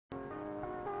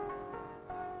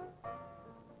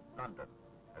London,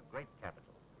 a great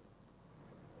capital.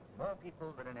 More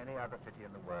people than in any other city in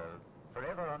the world,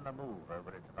 forever on the move over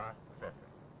its vast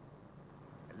surface.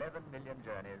 11 million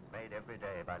journeys made every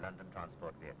day by London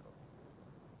transport vehicles.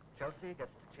 Chelsea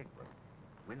gets to Chigwell,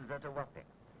 Windsor to Wapping,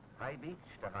 High Beach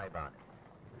to High Barnet.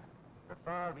 The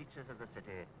far reaches of the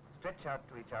city stretch out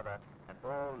to each other, and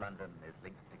all London is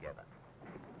linked together.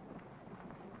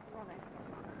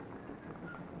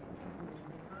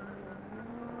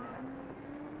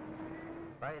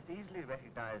 By its easily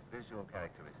recognized visual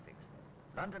characteristics,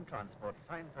 London transport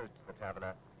signposts the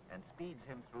traveller and speeds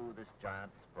him through this giant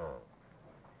sprawl.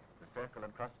 The circle and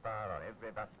crossbar on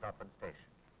every bus stop and station.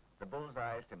 The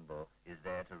bullseye symbol is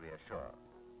there to reassure.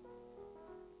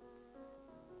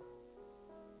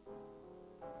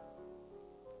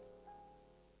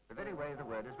 The very way the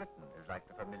word is written is like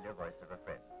the familiar voice of a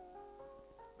friend.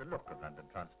 The look of London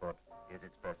transport is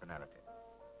its personality.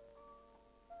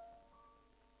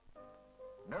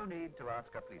 No need to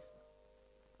ask a policeman.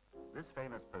 This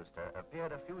famous poster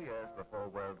appeared a few years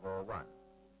before World War I.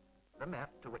 The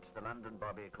map, to which the London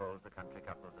bobby calls the country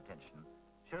couple's attention,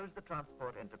 shows the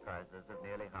transport enterprises of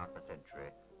nearly half a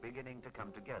century beginning to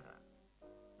come together.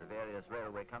 The various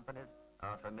railway companies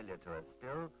are familiar to us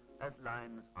still as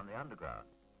lines on the underground.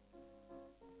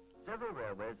 Several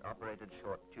railways operated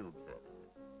short tube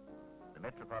services. The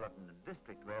Metropolitan and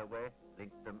District Railway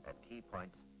linked them at key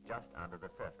points just under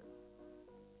the surface.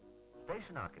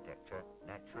 Station architecture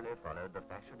naturally followed the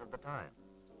fashion of the times.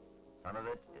 Some of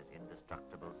it is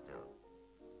indestructible still.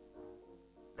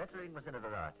 Lettering was in a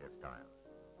variety of styles.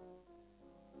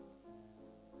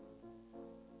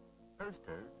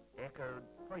 Posters echoed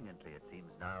poignantly, it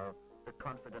seems now, the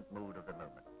confident mood of the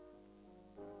moment.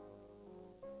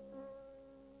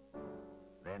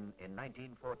 Then, in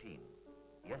 1914,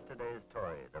 yesterday's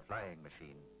toy, the flying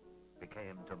machine,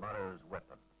 became tomorrow's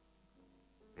weapon.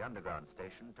 The underground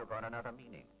station took on another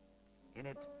meaning. In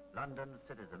it, London's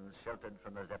citizens sheltered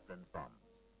from the Zeppelin's bombs.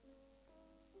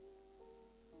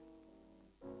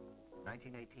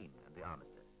 1918 and the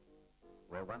armistice.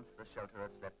 Where once the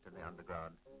shelterers slept in the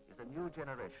underground is a new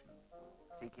generation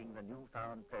seeking the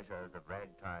newfound pleasures of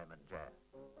ragtime and jazz,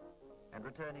 and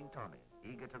returning Tommies,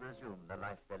 eager to resume the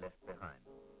life they left behind.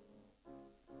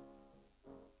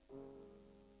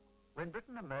 When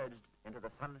Britain emerged into the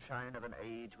sunshine of an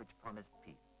age which promised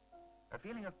peace, a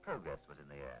feeling of progress was in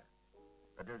the air,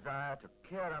 a desire to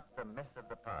clear up the mess of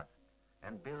the past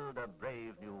and build a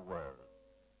brave new world.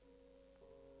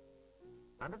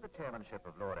 Under the chairmanship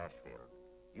of Lord Ashfield,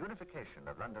 unification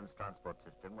of London's transport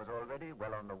system was already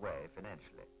well on the way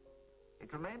financially.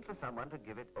 It remained for someone to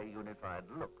give it a unified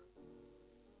look.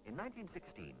 In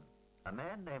 1916, a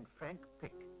man named Frank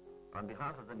Pick, on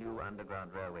behalf of the new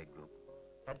Underground Railway Group,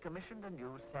 had commissioned a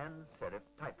new sans serif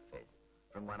typeface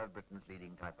from one of Britain's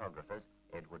leading typographers,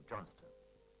 Edward Johnston.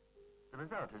 The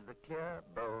result is the clear,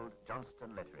 bold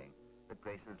Johnston lettering that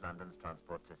graces London's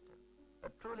transport system, a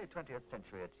truly 20th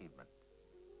century achievement.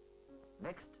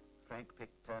 Next, Frank Pick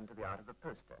turned to the art of the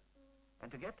poster,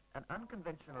 and to get an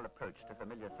unconventional approach to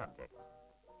familiar subjects,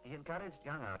 he encouraged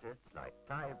young artists like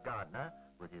Clive Gardner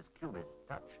with his cubist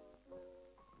touch,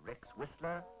 Rex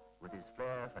Whistler with his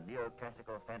flair for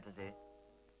neoclassical fantasy,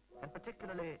 and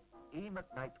particularly E.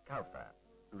 McKnight Kauffer,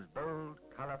 whose bold,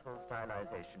 colourful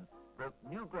stylization broke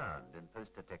new ground in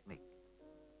poster technique.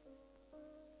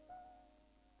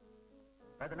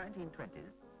 By the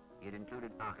 1920s, he had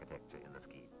included architecture in the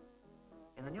scheme.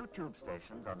 In the new tube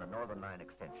stations on the Northern Line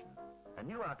extension, a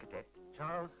new architect,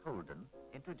 Charles Holden,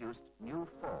 introduced new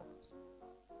forms.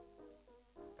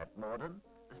 At Morden,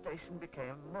 the station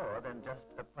became more than just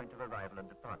a point of arrival and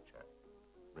departure.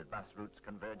 With bus routes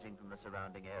converging from the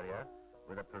surrounding area,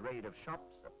 with a parade of shops,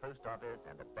 a post office,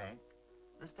 and a bank,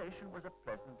 the station was a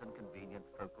pleasant and convenient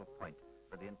focal point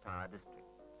for the entire district,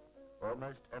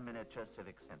 almost a miniature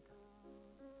civic centre.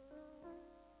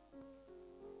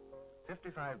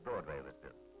 55 Broadway was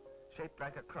built, shaped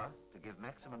like a cross to give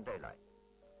maximum daylight.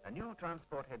 A new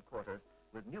transport headquarters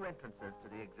with new entrances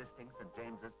to the existing St.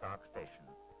 James's Park station,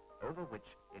 over which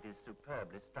it is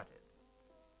superbly strutted.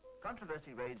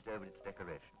 Controversy raged over its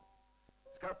decoration.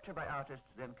 Sculpture by artists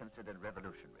then considered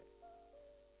revolutionary.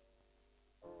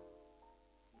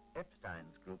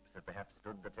 Epstein's groups have perhaps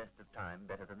stood the test of time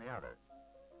better than the others.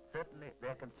 Certainly,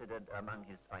 they're considered among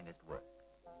his finest work.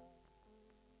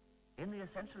 In the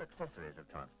essential accessories of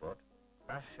transport,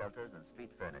 bus shelters and street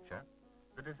furniture,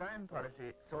 the design policy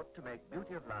sought to make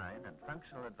beauty of line and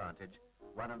functional advantage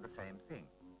one and the same thing.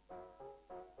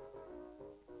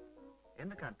 In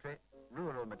the country,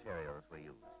 rural materials were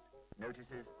used,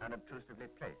 notices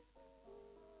unobtrusively placed.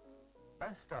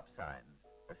 Bus stop signs,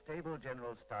 a stable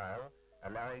general style,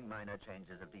 allowing minor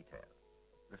changes of detail.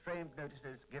 The framed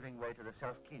notices giving way to the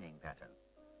self-cleaning pattern,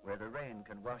 where the rain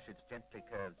can wash its gently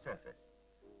curved surface,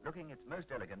 looking its most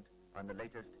elegant on the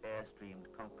latest air-streamed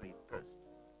concrete post.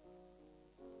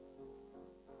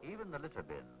 Even the litter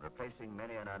bin, replacing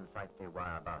many an unsightly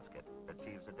wire basket,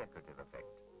 achieves a decorative effect.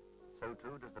 So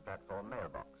too does the platform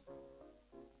mailbox.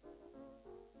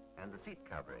 And the seat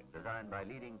covering, designed by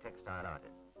leading textile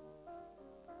artists.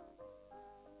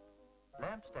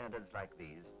 Lamp standards like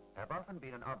these have often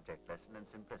been an object lesson in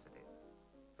simplicity.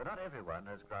 For not everyone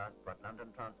has grasped what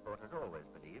London transport has always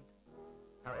believed.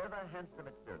 However handsome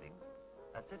its buildings,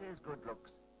 a city's good looks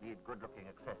need good-looking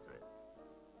accessories.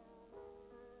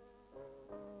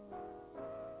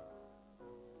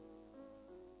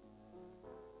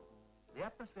 The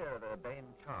atmosphere of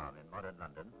urbane charm in modern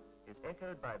London is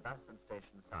echoed by bus and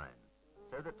station signs,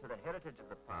 so that to the heritage of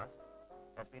the past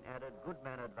has been added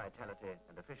good-mannered vitality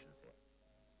and efficiency.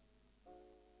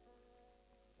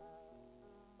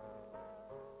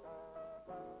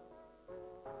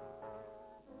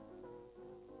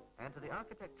 And to the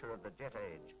architecture of the jet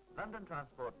age, London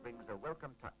transport brings a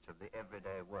welcome touch of the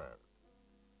everyday world.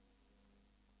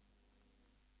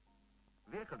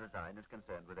 Vehicle design is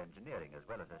concerned with engineering as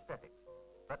well as aesthetics,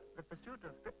 but the pursuit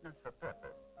of fitness for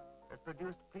purpose has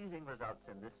produced pleasing results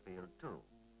in this field too.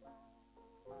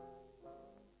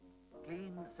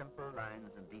 Clean, simple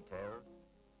lines and details,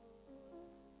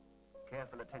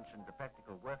 careful attention to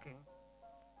practical working,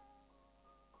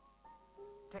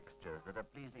 textures that are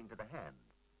pleasing to the hand,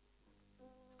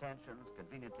 stanchions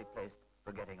conveniently placed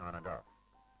for getting on and off.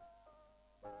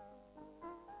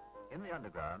 In the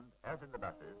underground, as in the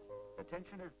buses,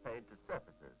 attention is paid to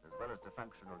surfaces as well as to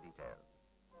functional details.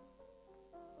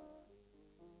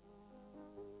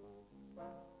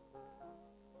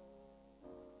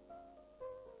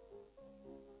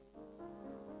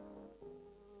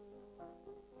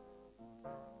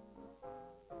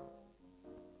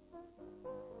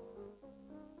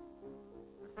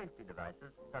 The safety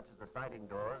devices, such as the sliding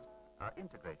doors, are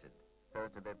integrated so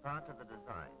as to be part of the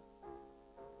design.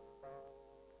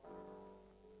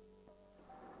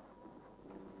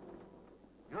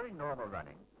 During normal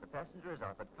running, the passenger is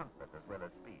offered comfort as well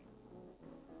as speed.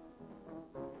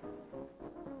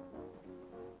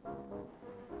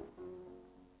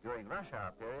 During rush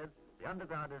hour periods, the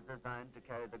underground is designed to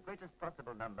carry the greatest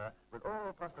possible number with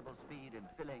all possible speed in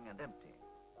filling and emptying.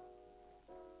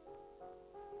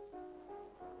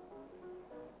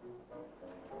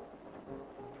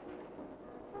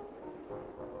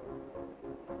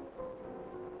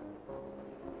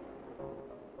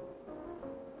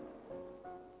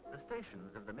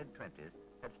 Stations of the mid-20s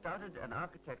had started an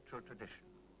architectural tradition,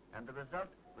 and the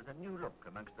result was a new look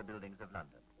amongst the buildings of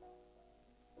London.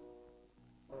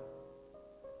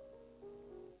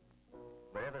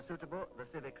 Wherever suitable, the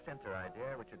civic centre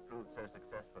idea, which had proved so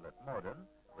successful at Morden,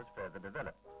 was further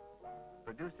developed,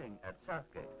 producing at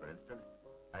Southgate, for instance,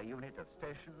 a unit of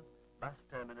station, bus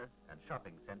terminus and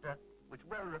shopping centre, which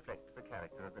well reflects the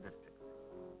character of the district.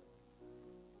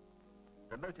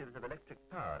 The motives of electric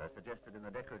power are suggested in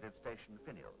the decorative station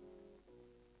finials.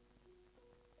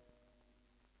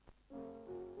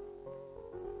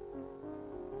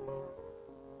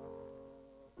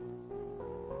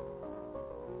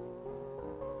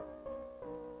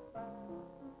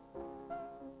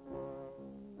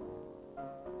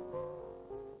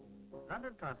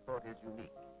 London transport is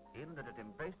unique in that it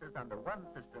embraces under one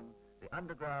system the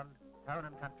underground, town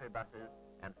and country buses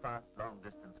and fast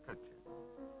long-distance coaches.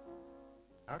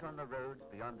 Out on the roads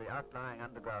beyond the outlying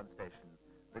underground station,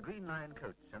 the Green Line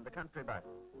coach and the country bus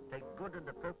take good and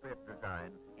appropriate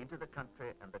design into the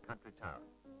country and the country town.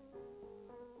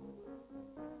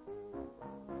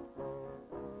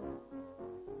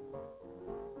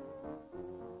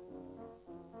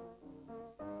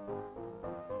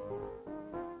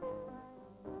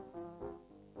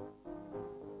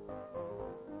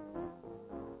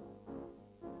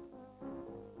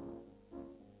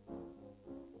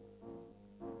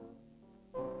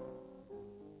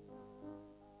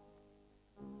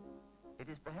 It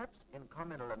is perhaps in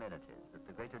communal amenities that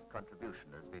the greatest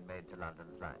contribution has been made to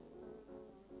London's life.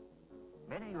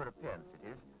 Many European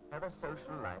cities have a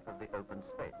social life of the open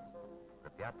space, the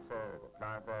piazza, the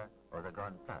plaza, or the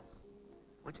Grand Place,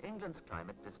 which England's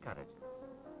climate discourages.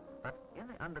 But in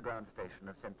the underground station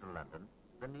of central London,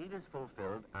 the need is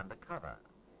fulfilled undercover,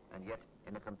 and yet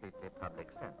in a completely public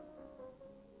sense.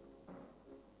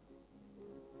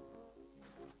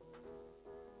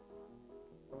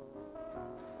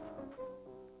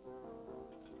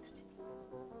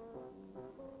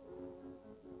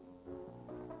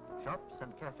 Shops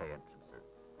and cafe entrances,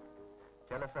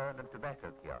 telephone and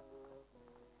tobacco kiosks,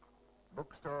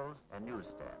 bookstalls and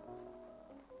newsstands.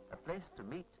 A place to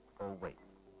meet or wait.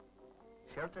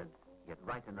 Sheltered, yet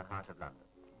right in the heart of London.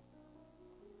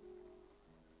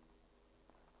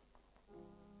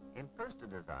 In poster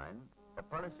design, a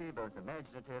policy both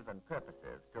imaginative and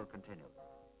purposive still continues.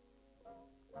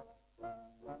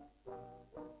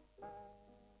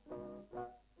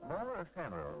 More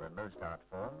ephemeral than most art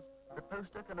forms, the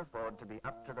poster can afford to be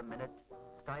up to the minute,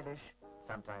 stylish,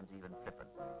 sometimes even flippant.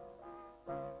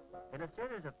 In a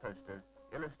series of posters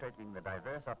illustrating the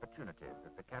diverse opportunities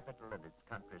that the capital and its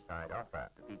countryside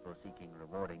offer to people seeking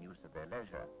rewarding use of their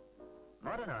leisure,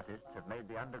 modern artists have made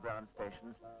the underground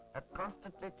stations a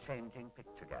constantly changing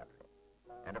picture gallery,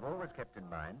 and have always kept in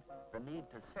mind the need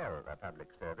to sell a public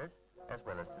service as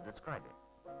well as to describe it.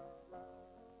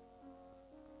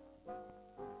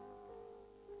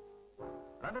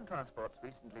 London Transport's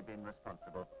recently been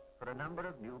responsible for a number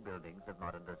of new buildings of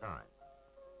modern design.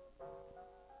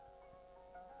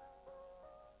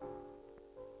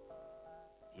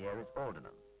 Here is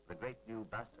Aldenham, the great new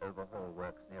bus overhaul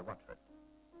works near Watford.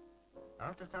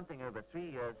 After something over 3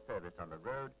 years' service on the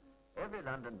road, every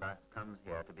London bus comes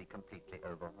here to be completely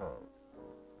overhauled.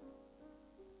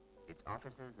 Its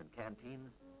offices and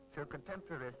canteens show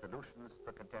contemporary solutions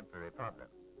for contemporary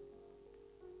problems.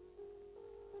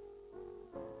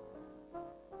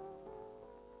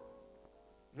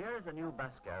 Here is a new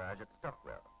bus garage at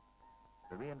Stockwell.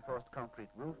 The reinforced concrete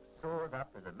roof soars up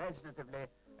as imaginatively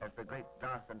as the great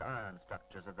glass and iron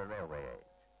structures of the railway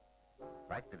age.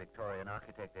 Like the Victorian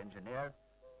architect-engineers,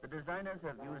 the designers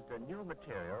have used a new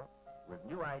material with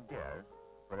new ideas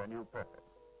for a new purpose.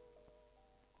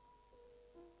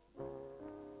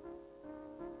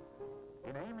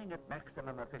 In aiming at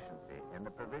maximum efficiency in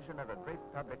the provision of a great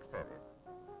public service,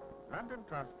 London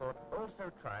Transport also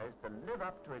tries to live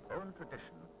up to its own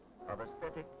tradition of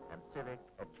aesthetic and civic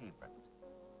achievement.